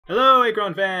Hello,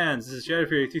 Achron fans! This is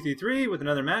ShadowFury333 with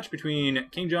another match between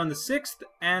KingJohnVI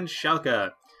and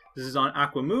Shalkka. This is on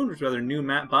Aqua Moon, which is a rather new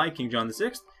map by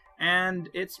KingJohnVI, and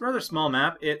it's a rather small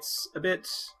map. It's a bit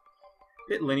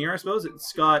linear, I suppose.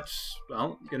 It's got,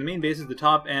 well, the main base is the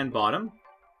top and bottom,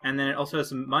 and then it also has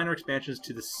some minor expansions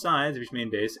to the sides of each main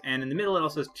base, and in the middle it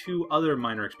also has two other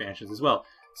minor expansions as well.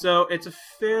 So it's a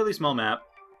fairly small map.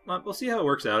 Well, we'll see how it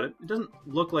works out. It doesn't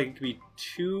look like it could be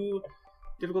too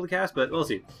difficult to cast, but we'll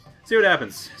see. See what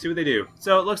happens. See what they do.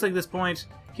 So it looks like at this point,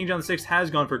 KingJohnVI has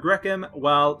gone for Grekim,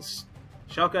 while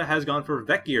Shalkka has gone for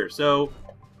Vecgir. So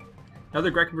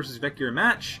another Grekim versus Vecgir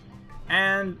match,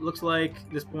 and looks like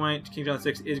at this point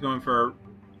KingJohnVI is going for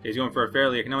a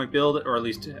fairly economic build, or at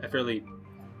least a fairly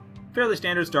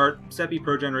standard start. Seppi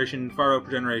per generation, Pharaoh per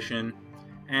generation,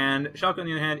 and Shalkka on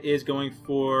the other hand is going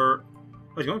for.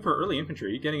 Oh, he's going for early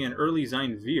infantry, getting an early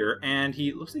KingJohnVI, and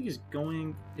he looks like he's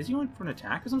going. Is he going for an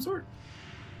attack of some sort?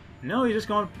 No, he's just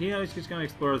going. He's just going to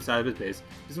explore the side of his base.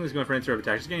 He's going for any sort of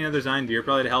attack. He's getting another KingJohnVI,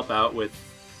 probably to help out with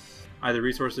either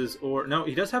resources or no.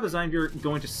 He does have a KingJohnVI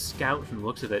going to scout from the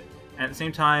looks of it. And at the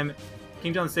same time,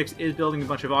 KingJohnVI is building a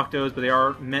bunch of octos, but they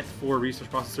are meant for resource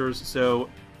processors. So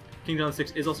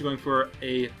KingJohnVI is also going for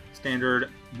a standard,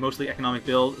 mostly economic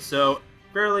build. So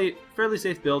fairly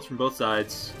safe builds from both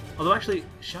sides. Although actually,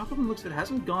 Shalkka from looks of it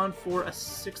hasn't gone for a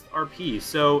 6th RP.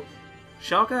 So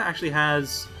Shalkka actually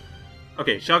has.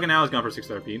 Okay, Shalkka now has gone for 6th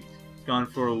RP. He's gone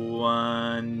for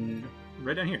one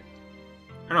right down here.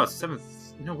 Oh no, it's 7th.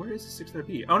 No, where is the 6th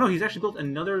RP? Oh no, he's actually built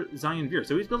another KingJohnVI.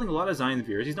 So he's building a lot of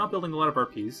KingJohnVIs. He's not building a lot of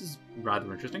RPs. This is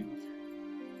rather interesting.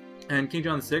 And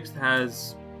KingJohnVI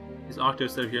has his octo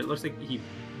set up here. It looks like he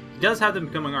does have them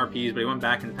becoming RPs, but he went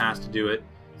back in the past to do it.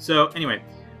 So anyway,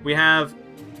 we have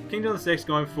KingJohnVI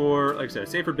going for, like I said, a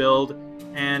safer build,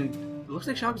 and it looks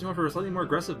like Shalkka's going for a slightly more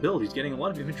aggressive build. He's getting a lot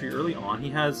of infantry early on. He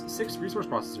has 6 resource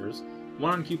processors,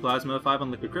 1 on Q Plasma, 5 on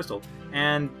Liquid Crystal,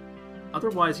 and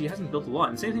otherwise he hasn't built a lot.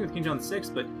 And same thing with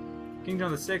KingJohnVI, but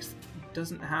KingJohnVI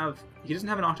doesn't have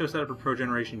an octo setup for pro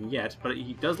generation yet, but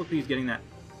he does look like he's getting that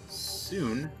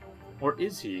soon. Or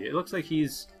is he? It looks like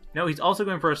he's also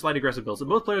going for a slight aggressive build. So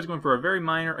both players are going for a very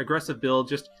minor aggressive build,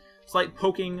 just slight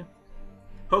poking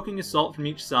assault from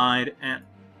each side, and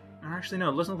actually no,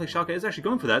 it doesn't look like Shalkka is actually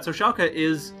going for that. So Shalkka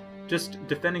is just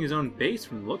defending his own base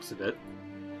from the looks of it.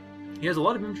 He has a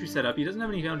lot of infantry set up. He doesn't have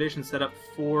any foundations set up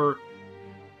for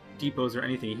depots or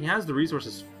anything. He has the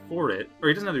resources for it, or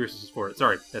he doesn't have the resources for it.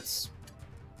 Sorry,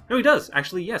 no, he does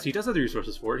actually. Yes, he does have the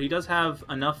resources for it. He does have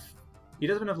enough. He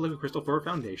does have enough liquid crystal for a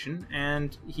foundation,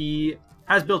 and he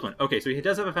has built one. Okay, so he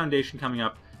does have a foundation coming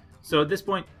up. So at this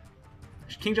point,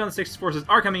 KingJohnVI's forces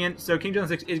are coming in, so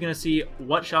KingJohnVI is going to see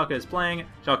what Shalkka is playing.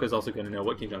 Shalkka is also going to know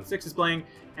what KingJohnVI is playing,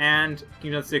 and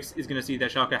KingJohnVI is going to see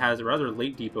that Shalkka has a rather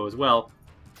late depot as well.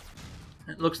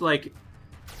 It looks like.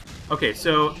 Okay,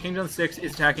 so KingJohnVI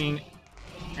is attacking,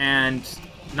 and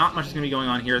not much is going to be going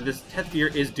on here. This 10th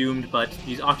Vecgir is doomed, but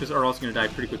these octos are also going to die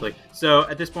pretty quickly. So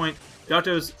at this point, the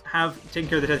octos have taken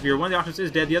care of the 10th Vecgir. One of the octos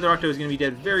is dead, the other octo is going to be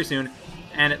dead very soon,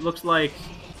 and it looks like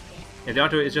the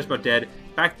octo is just about dead.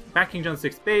 Back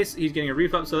KingJohnVI's base, he's getting a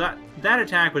reef up, so that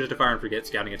attack was just a fire and forget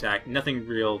scouting attack. Nothing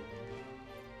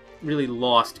really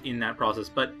lost in that process,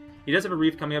 but he does have a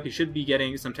reef coming up. He should be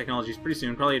getting some technologies pretty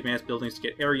soon, probably advanced buildings to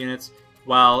get air units,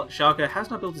 while Shalkka has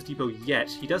not built his depot yet.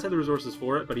 He does have the resources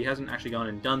for it, but he hasn't actually gone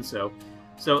and done so.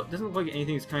 So it doesn't look like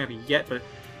anything is coming up yet, but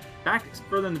back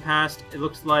further in the past, it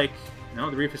looks like, no,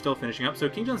 the reef is still finishing up. So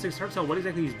KingJohnVI is hard to tell what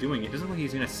exactly he's doing. It doesn't look like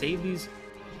he's going to save these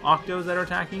octos that are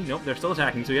attacking. Nope, they're still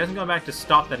attacking, so he hasn't gone back to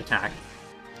stop that attack.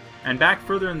 And back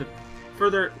further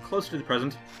closer to the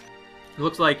present, it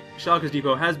looks like Shalkka's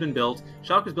depot has been built.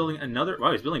 Shalkka's building another.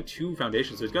 Wow, he's building 2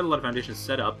 foundations, so he's got a lot of foundations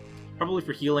set up, probably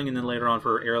for healing, and then later on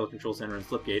for aerial control center and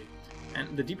slipgate.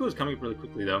 And the depot is coming up really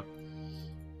quickly though,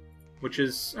 which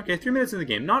is okay. 3 minutes in the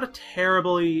game, not a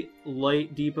terribly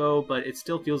light depot, but it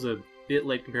still feels a bit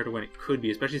late compared to when it could be,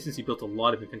 especially since he built a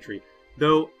lot of infantry.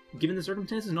 Though, given the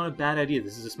circumstances, not a bad idea.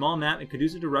 This is a small map and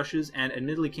conducive to rushes, and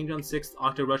admittedly KingJohnVI's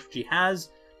octo rush, which he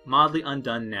has mildly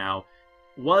undone now,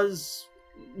 was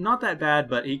not that bad,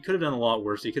 but he could have done a lot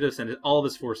worse. He could have sent all of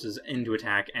his forces into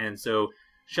attack, and so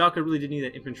Shalkka really did need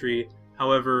that infantry.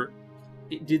 However,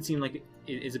 it did seem like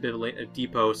it is a bit of a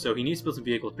depot, so he needs to build some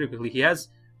vehicles pretty quickly. He has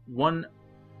one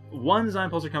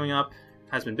Zion Pulsar coming up,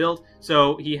 has been built,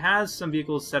 so he has some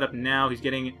vehicles set up now. He's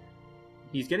getting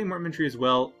more infantry as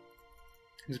well.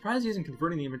 I'm surprised he isn't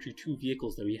converting the infantry to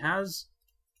vehicles, though. He has.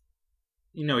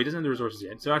 No, he doesn't have the resources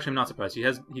yet. So actually, I'm not surprised. He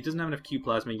doesn't have enough Q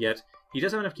Plasma yet. He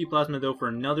does have enough Q Plasma though for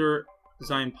another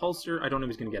Zion Pulsar. I don't know if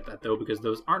he's going to get that though, because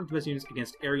those aren't the best units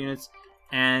against air units.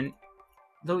 And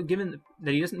though, given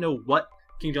that he doesn't know what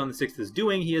King John VI is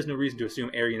doing, he has no reason to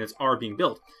assume air units are being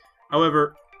built.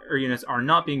 However, air units are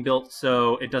not being built,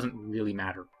 so it doesn't really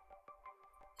matter.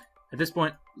 At this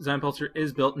point, Zion Pulsar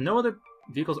is built. No other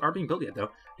vehicles are being built yet, though.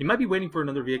 He might be waiting for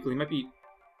another vehicle.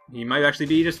 He might actually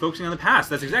be just focusing on the past.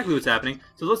 That's exactly what's happening.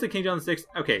 So it looks like King John VI...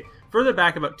 Okay, further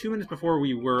back, about 2 minutes before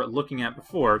we were looking at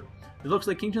before, it looks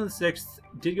like King John VI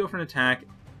did go for an attack.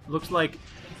 Looks like...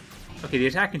 Okay, the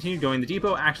attack continued going. The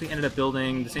depot actually ended up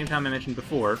building the same time I mentioned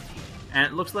before. And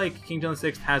it looks like King John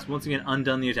VI has once again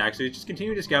undone the attack. So he's just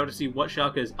continuing to scout to see what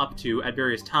Shalkka is up to at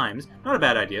various times. Not a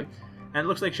bad idea. And it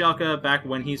looks like Shalkka, back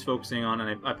when he's focusing on,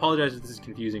 and I apologize if this is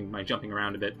confusing, my jumping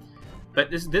around a bit,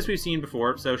 but this we've seen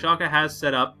before. So Shalkka has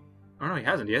set up, oh no, he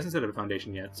hasn't set up a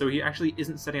foundation yet. So he actually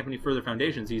isn't setting up any further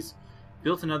foundations. He's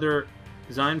built another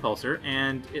Zion Pulsar,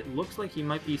 and it looks like he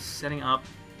might be setting up,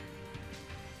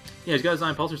 yeah, he's got a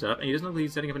Zion Pulsar set up, and he doesn't look like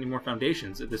he's setting up any more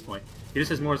foundations at this point. He just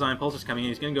has more Zion Pulsars coming in.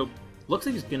 He's going to go, looks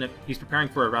like he's preparing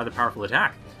for a rather powerful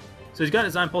attack. So he's got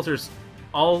his Zion Pulsars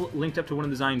all linked up to one of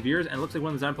the Zion Veers, and it looks like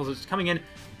one of the Zion Pulsars is coming in,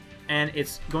 and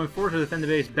it's going forward to defend the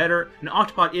base better. An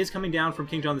Octopod is coming down from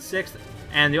King John VI,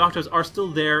 and the Octos are still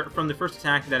there from the first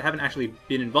attack that haven't actually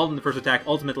been involved in the first attack,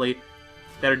 ultimately,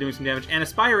 that are doing some damage. And a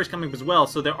Spire is coming up as well,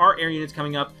 so there are air units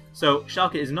coming up. So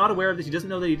Shalkka is not aware of this. He doesn't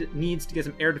know that he needs to get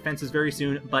some air defenses very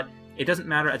soon, but it doesn't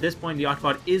matter. At this point, the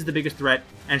Octopod is the biggest threat,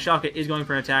 and Shalkka is going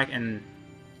for an attack, and...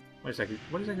 What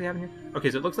exactly happened here?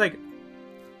 Okay, so it looks like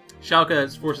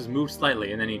Shalkka's forces moved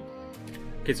slightly, and then he...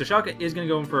 Okay, so Shalkka is going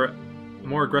to go in for a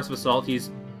more aggressive assault. He's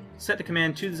set the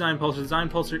command to the Zion Pulsar. The Zion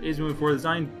Pulsar is moving forward. The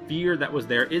Zion Veer that was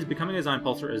there is becoming a Zion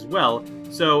Pulsar as well.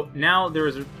 So now there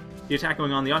is the attack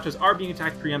going on. The Octos are being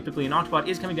attacked preemptively. An Octopod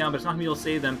is coming down, but it's not going to be able to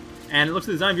save them. And it looks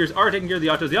like the Zion Veers are taking care of the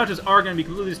Octos. The Octos are going to be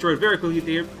completely destroyed very quickly.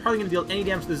 They're hardly going to deal any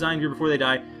damage to the Zion Veer before they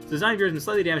die. So the Zion Veer is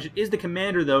slightly damaged. It is the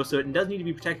commander, though, so it does need to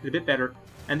be protected a bit better.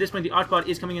 And at this point, the Octopod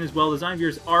is coming in as well. The Zion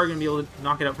Veers are going to be able to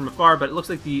knock it out from afar, but it looks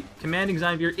like the commanding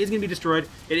Zion Veer is going to be destroyed.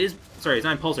 It is, sorry,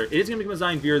 Zion Pulsar. It is going to become a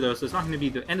Zion Veer, though, so it's not going to be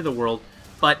the end of the world,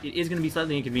 but it is going to be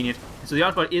slightly inconvenient. So the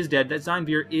Octopod is dead. That Zion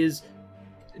Veer is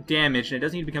damaged, and it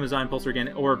does need to become a Zion Pulsar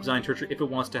again, or Zion Tertiary if it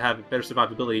wants to have better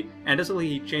survivability. And it doesn't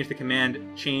really change the command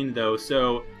chain, though,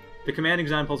 so the commanding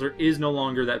Zion Pulsar is no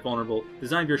longer that vulnerable. The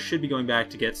Zion Veer should be going back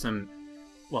to get some,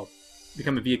 well,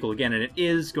 become a vehicle again, and it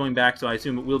is going back, so I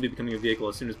assume it will be becoming a vehicle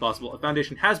as soon as possible. A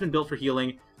foundation has been built for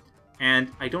healing, and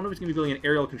I don't know if it's going to be building an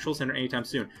aerial control center anytime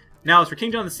soon. Now, as for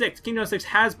King John VI, King John VI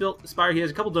has built Spire. He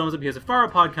has a couple domes up. He has a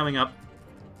Pharopod coming up.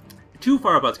 2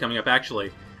 Pharopods coming up,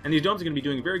 actually. And these domes are going to be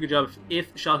doing a very good job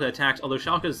if Shalkka attacks, although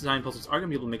Shalkka's Zion Pulsars are going to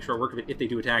be able to make short work of it if they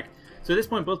do attack. So at this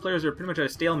point, both players are pretty much at a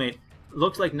stalemate. It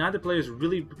looks like neither player is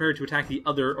really prepared to attack the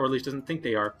other, or at least doesn't think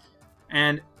they are.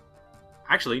 And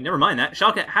actually, never mind that.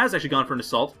 Shalkka has actually gone for an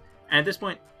assault. And at this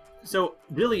point, so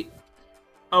really...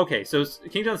 Okay, so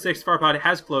King John VI Pharopod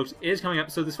has cloaked, is coming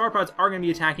up. So the Pharopods are going to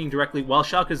be attacking directly, while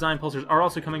Shalkka's Zion Pulsars are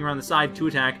also coming around the side to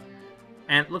attack.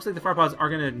 And it looks like the Pharopods are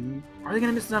going to... Are they going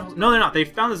to miss the Zion Pulsars? No, they're not. They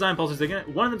found the Zion Pulsars.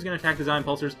 One of them's going to attack the Zion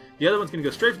Pulsars. The other one's going to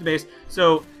go straight for the base.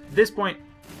 So at this point,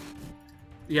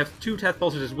 you have 2 Teth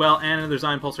Pulsars as well, and another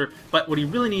Zion Pulsar. But what he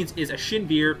really needs is a Shin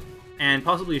Veer and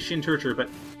possibly a Shin Tertiary, but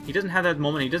he doesn't have that at the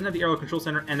moment. He doesn't have the Aerial Control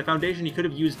Center, and the foundation he could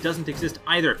have used doesn't exist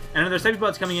either. And another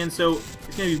Sepipod's coming in, so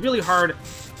it's going to be really hard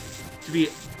to be...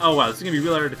 Oh wow, this is going to be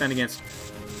really hard to defend against.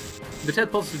 The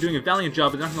Teth Pulsars are doing a valiant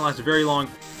job, but they're not going to last very long.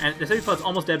 And the Sepipod's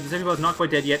almost dead, but the Sepipod's not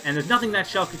quite dead yet, and there's nothing that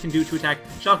Shalkka can do to attack.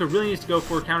 Shalkka really needs to go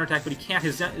for a counterattack, but he can't.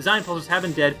 His Zion Pulsars have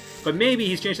been dead, but maybe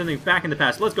he's changed something back in the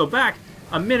past. Let's go back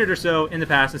a minute or so in the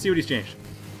past and see what he's changed.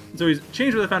 So he's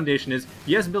changed where the foundation is.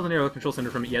 He hasn't built an aerial control center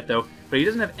from it yet, though, but he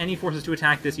doesn't have any forces to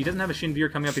attack this. He doesn't have a Shin Veer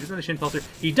coming up. He doesn't have a Shin Pulsar.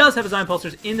 He does have his Zion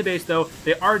Pulsars in the base, though.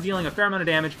 They are dealing a fair amount of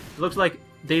damage. It looks like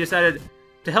they decided...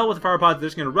 To hell with the Pharopods, they're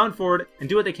just going to run forward and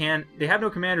do what they can. They have no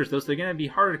commanders, though, so they're going to be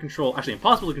harder to control. Actually,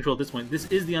 impossible to control at this point. This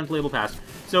is the unplayable pass.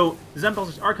 So, the Zion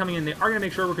Pulsars are coming in. They are going to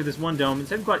make short work of this one dome.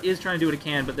 The Sepipod is trying to do what it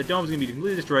can, but the dome is going to be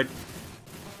completely destroyed.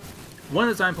 One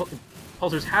of the Zion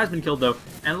Pulsars has been killed, though,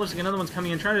 and it looks like another one's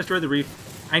coming in trying to destroy the reef.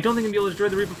 I don't think I'm going to be able to destroy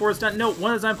the reef before it's done. No,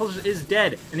 one of the Zion Pulsars is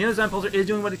dead, and the other Zion Pulsar is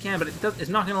doing what it can, but it's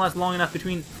not going to last long enough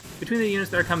between the units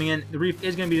that are coming in. The reef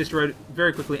is going to be destroyed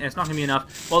very quickly, and it's not going to be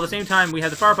enough. While at the same time, we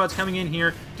have the Pharopods coming in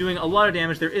here, doing a lot of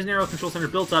damage. There is an aerial control center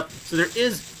built up, so there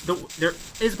is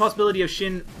a possibility of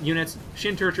Shin units,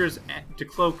 Shin Tertiaries to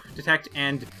cloak, detect,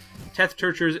 and Teth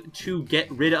Tertiaries to get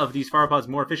rid of these Pharopods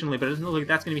more efficiently, but it doesn't look like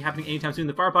that's going to be happening anytime soon.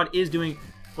 The Pharopod is doing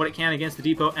what it can against the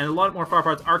depot, and a lot more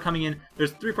Pharopods are coming in.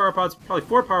 There's 3 Pharopods, probably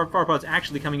 4 Pharopods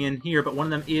actually coming in here, but one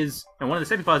of them is, and one of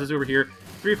the Sepipods is over here.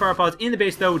 3 Pharopods in the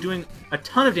base, though, doing a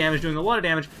ton of damage, doing a lot of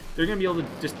damage. They're going to be able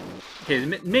to just... Okay,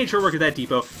 they made short work of that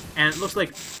depot, and it looks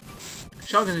like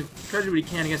Shalkka's going to try to do what he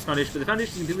can against the Foundation, but the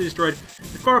Foundation is completely destroyed.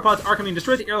 The Quadrupods are coming,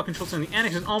 destroyed the aerial control center, the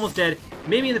Annex is almost dead.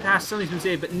 Maybe in the past something's been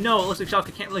saved, but no, it looks like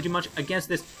Shalkka can't really do much against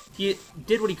this. He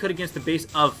did what he could against the base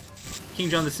of King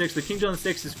John VI. The King John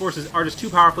VI's forces are just too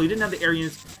powerful. He didn't have the air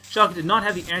units. Shalkka did not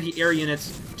have the anti-air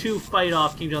units to fight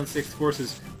off King John VI's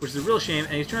forces, which is a real shame,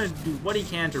 and he's trying to do what he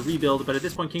can to rebuild, but at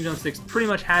this point King John VI pretty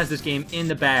much has this game in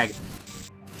the bag.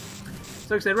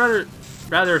 So like I said,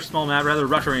 rather small map, rather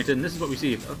rush-oriented, and this is what we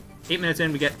see. 8 minutes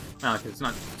in, we get, well, it's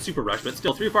not super rush, but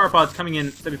still 3 fire pods coming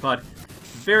in, semi-pod.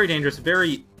 Very dangerous,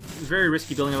 very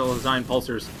risky building of all design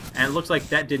pulsars, and it looks like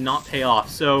that did not pay off.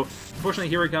 So, unfortunately,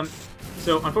 here we come.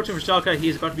 So, unfortunately for Shalkka, he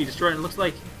is about to be destroyed, and it looks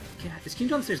like, is King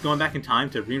John VI going back in time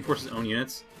to reinforce his own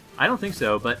units? I don't think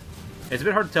so, but it's a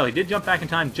bit hard to tell. He did jump back in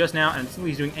time just now, and it doesn't look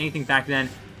like he's doing anything back then.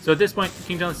 So at this point,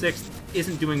 King John VI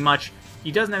isn't doing much.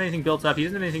 He doesn't have anything built up. He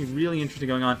doesn't have anything really interesting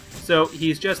going on. So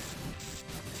he's just,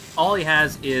 all he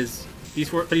has is these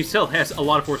forces, but he still has a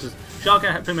lot of forces.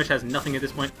 Shalkka pretty much has nothing at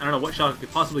this point. I don't know what Shalkka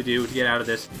could possibly do to get out of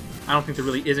this. I don't think there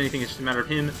really is anything. It's just a matter of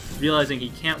him realizing he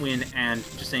can't win and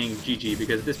just saying GG,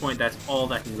 because at this point, that's all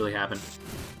that can really happen.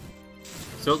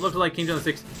 So it looks like King John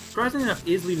VI, surprisingly enough,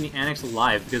 is leaving the Annex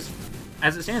alive, because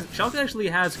as it stands, Shalkka actually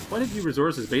has quite a few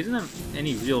resources, but he doesn't have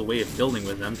any real way of building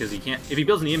with them, because he can't, if he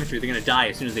builds in the infantry, they're going to die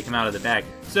as soon as they come out of the bag.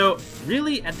 So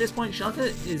really, at this point,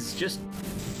 Shalkka is just,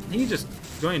 I think he's just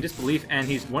going in disbelief, and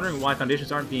he's wondering why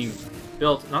foundations aren't being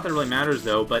built. Not that it really matters,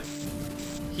 though, but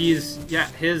he's, yeah,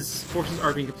 his forces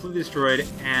are being completely destroyed,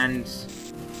 and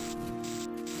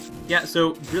yeah,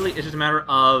 so really, it's just a matter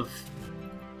of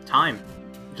time.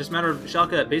 Just a matter of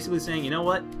Shalkka basically saying, you know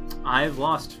what, I've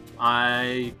lost,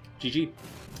 GG.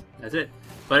 That's it.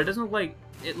 But it doesn't look like,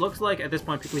 it looks like at this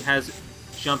point Pickley has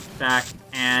jumped back,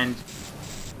 and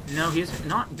no, he's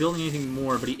not building anything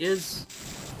more, but he is,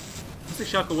 looks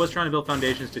like Shalkka was trying to build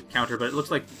foundations to counter, but it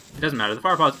looks like it doesn't matter. The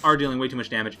fire pods are dealing way too much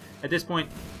damage. At this point,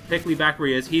 Pickley back where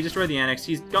he is, he destroyed the Annex,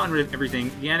 he's gotten rid of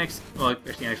everything. The Annex, well,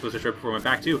 actually the Annex was destroyed before it went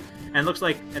back too, and it looks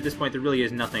like at this point there really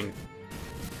is nothing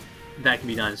that can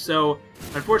be done. So,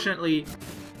 unfortunately,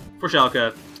 for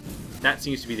Shalkka, that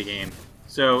seems to be the game.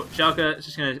 So, Shalkka is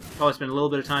just going to probably spend a little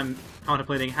bit of time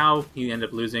contemplating how he ended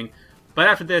up losing. But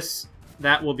after this,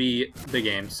 that will be the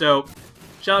game. So,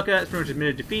 Shalkka is pretty much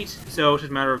admitted defeat, so it's just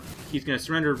a matter of he's going to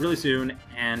surrender really soon,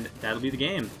 and that'll be the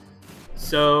game.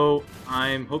 So,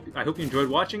 I hope you enjoyed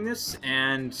watching this,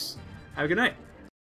 and have a good night.